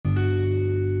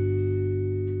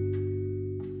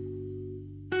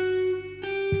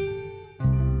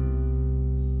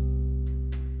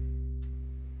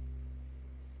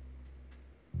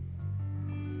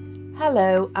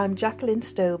Hello, I'm Jacqueline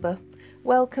Stober.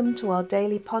 Welcome to our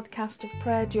daily podcast of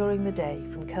prayer during the day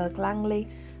from Kirk Langley,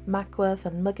 Mackworth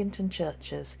and Muggington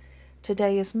churches.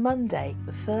 Today is Monday,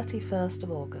 the 31st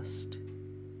of August.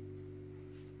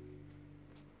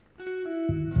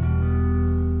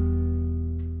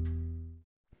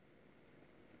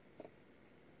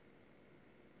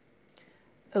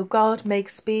 O God, make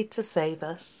speed to save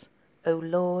us. O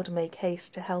Lord, make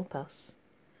haste to help us.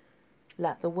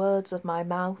 Let the words of my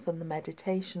mouth and the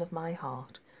meditation of my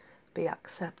heart be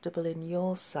acceptable in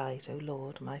your sight, O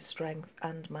Lord, my strength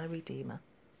and my Redeemer.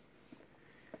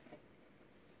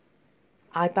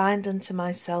 I bind unto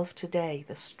myself today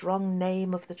the strong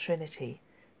name of the Trinity,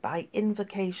 by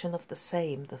invocation of the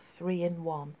same, the three in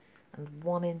one and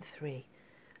one in three,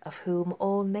 of whom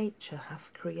all nature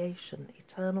hath creation,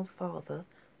 eternal Father,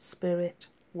 Spirit,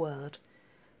 Word.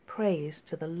 Praise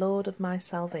to the Lord of my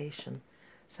salvation.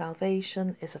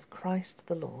 Salvation is of Christ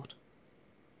the Lord.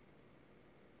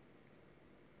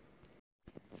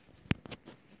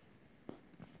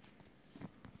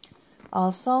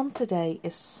 Our psalm today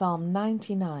is Psalm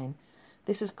 99.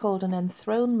 This is called an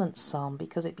enthronement psalm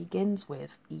because it begins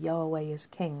with Yahweh is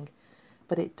King,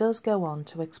 but it does go on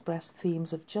to express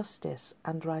themes of justice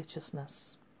and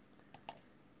righteousness.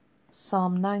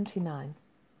 Psalm 99.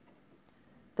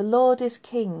 The Lord is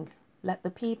King, let the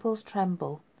peoples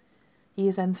tremble. He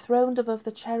is enthroned above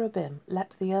the cherubim,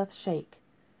 let the earth shake.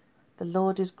 The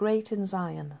Lord is great in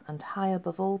Zion, and high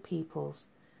above all peoples.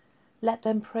 Let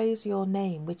them praise your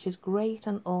name, which is great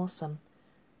and awesome.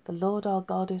 The Lord our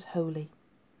God is holy.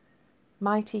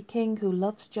 Mighty King who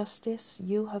loves justice,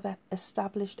 you have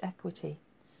established equity.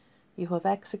 You have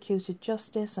executed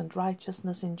justice and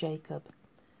righteousness in Jacob.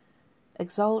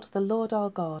 Exalt the Lord our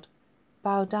God.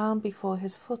 Bow down before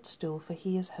his footstool, for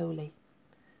he is holy.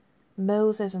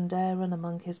 Moses and Aaron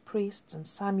among his priests, and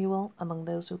Samuel among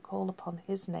those who call upon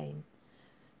his name.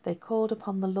 They called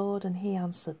upon the Lord, and he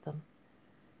answered them.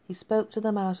 He spoke to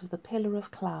them out of the pillar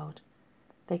of cloud.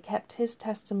 They kept his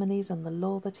testimonies and the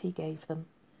law that he gave them.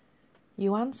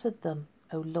 You answered them,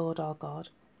 O Lord our God.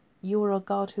 You are a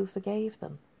God who forgave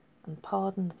them and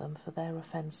pardoned them for their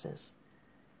offences.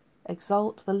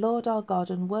 Exalt the Lord our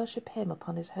God and worship him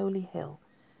upon his holy hill,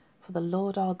 for the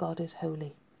Lord our God is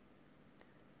holy.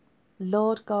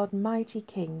 Lord God, mighty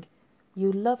King,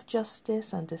 you love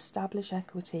justice and establish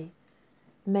equity.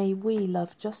 May we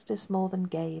love justice more than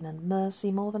gain and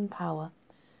mercy more than power,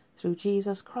 through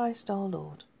Jesus Christ our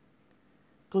Lord.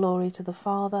 Glory to the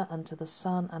Father, and to the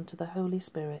Son, and to the Holy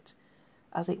Spirit,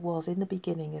 as it was in the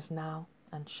beginning, is now,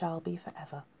 and shall be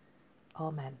forever.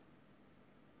 Amen.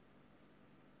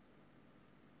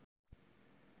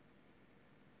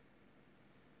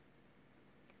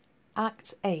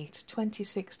 Acts 8,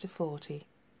 26-40.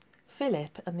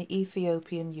 Philip and the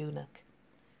Ethiopian eunuch.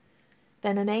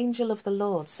 Then an angel of the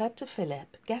Lord said to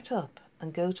Philip, Get up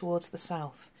and go towards the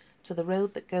south, to the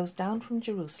road that goes down from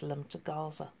Jerusalem to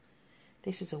Gaza.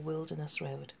 This is a wilderness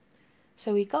road.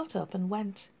 So he got up and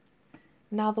went.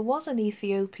 Now there was an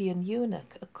Ethiopian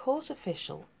eunuch, a court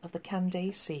official of the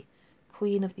Candace,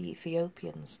 queen of the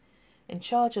Ethiopians, in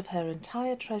charge of her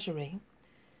entire treasury.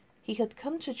 He had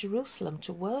come to Jerusalem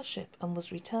to worship and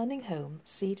was returning home,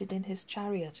 seated in his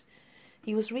chariot.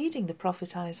 He was reading the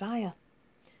prophet Isaiah.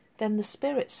 Then the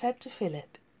Spirit said to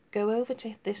Philip, Go over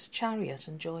to this chariot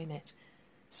and join it.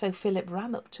 So Philip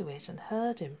ran up to it and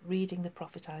heard him reading the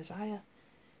prophet Isaiah.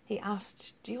 He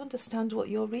asked, Do you understand what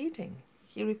you're reading?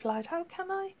 He replied, How can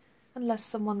I, unless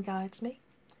someone guides me?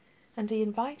 And he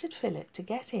invited Philip to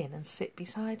get in and sit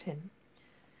beside him.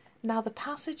 Now the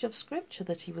passage of scripture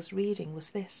that he was reading was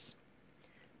this: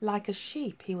 Like a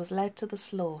sheep he was led to the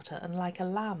slaughter, and like a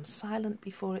lamb silent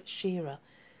before its shearer,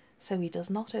 so he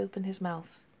does not open his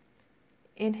mouth.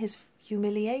 In his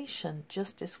humiliation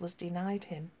justice was denied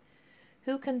him.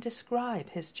 Who can describe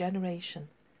his generation?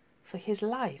 For his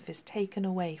life is taken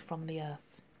away from the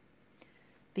earth.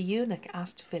 The eunuch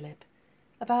asked Philip,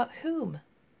 About whom,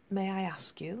 may I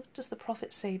ask you, does the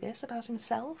prophet say this, about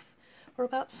himself or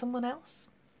about someone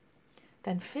else?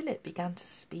 Then Philip began to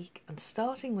speak, and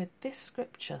starting with this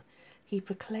scripture, he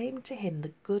proclaimed to him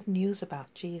the good news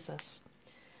about Jesus.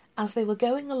 As they were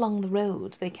going along the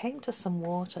road, they came to some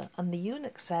water, and the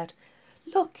eunuch said,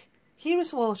 Look, here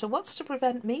is water. What's to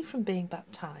prevent me from being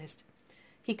baptized?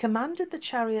 He commanded the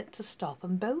chariot to stop,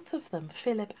 and both of them,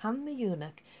 Philip and the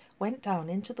eunuch, went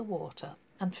down into the water,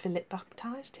 and Philip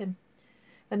baptized him.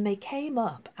 When they came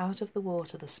up out of the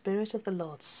water, the Spirit of the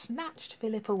Lord snatched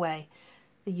Philip away.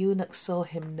 The eunuch saw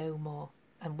him no more,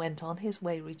 and went on his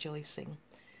way rejoicing.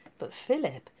 But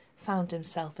Philip found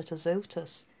himself at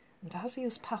Azotus, and as he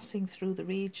was passing through the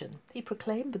region, he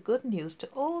proclaimed the good news to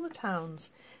all the towns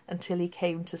until he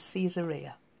came to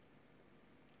Caesarea.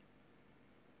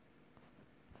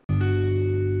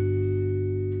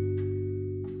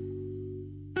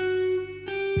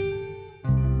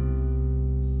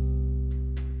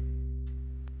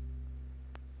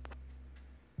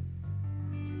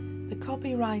 The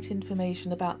copyright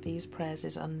information about these prayers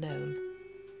is unknown.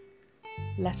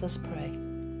 Let us pray.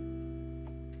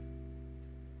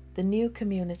 The new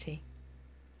community.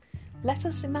 Let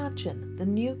us imagine the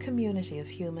new community of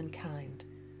humankind,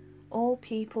 all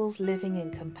peoples living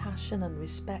in compassion and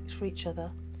respect for each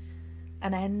other,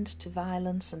 an end to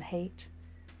violence and hate,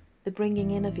 the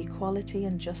bringing in of equality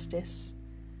and justice,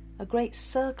 a great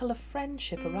circle of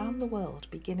friendship around the world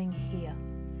beginning here.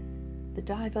 The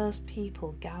diverse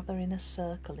people gather in a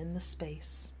circle in the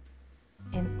space,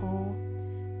 in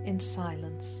awe, in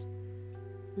silence.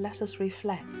 Let us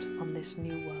reflect on this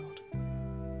new world.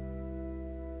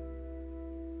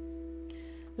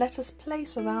 Let us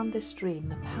place around this dream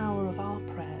the power of our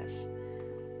prayers,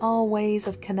 our ways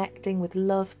of connecting with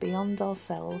love beyond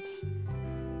ourselves,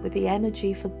 with the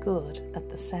energy for good at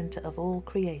the centre of all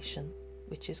creation,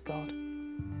 which is God.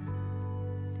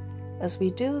 As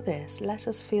we do this, let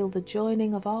us feel the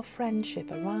joining of our friendship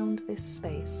around this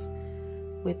space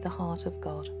with the heart of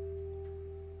God.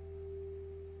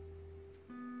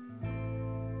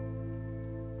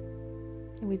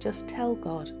 And we just tell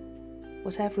God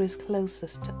whatever is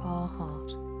closest to our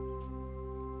heart.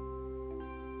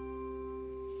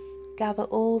 Gather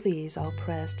all these, our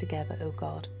prayers, together, O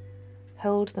God.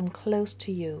 Hold them close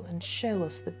to you and show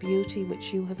us the beauty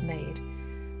which you have made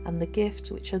and the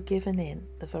gifts which are given in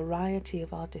the variety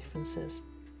of our differences.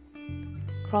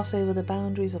 Cross over the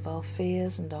boundaries of our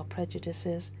fears and our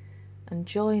prejudices and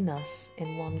join us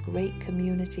in one great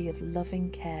community of loving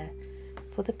care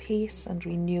for the peace and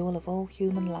renewal of all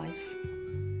human life.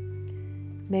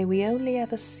 May we only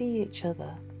ever see each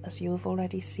other as you have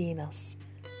already seen us,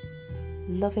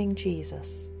 loving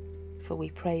Jesus, for we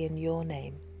pray in your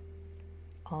name.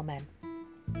 Amen.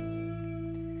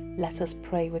 Let us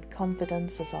pray with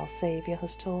confidence as our Saviour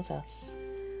has taught us.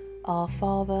 Our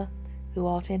Father, who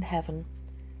art in heaven,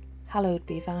 hallowed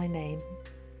be thy name.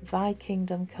 Thy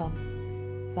kingdom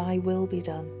come, thy will be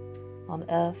done, on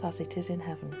earth as it is in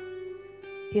heaven.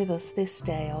 Give us this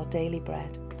day our daily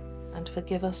bread, and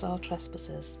forgive us our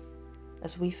trespasses,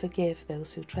 as we forgive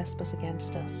those who trespass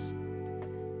against us.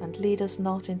 And lead us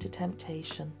not into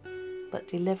temptation, but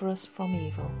deliver us from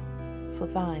evil. For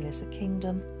thine is the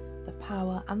kingdom, the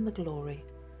power and the glory,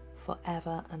 for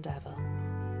ever and ever.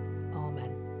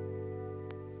 Amen.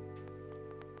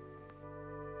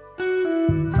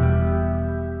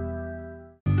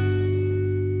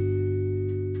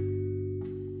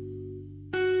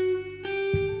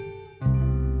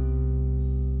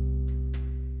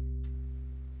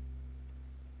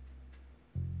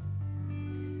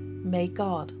 May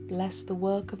God bless the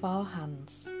work of our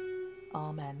hands.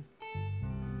 Amen.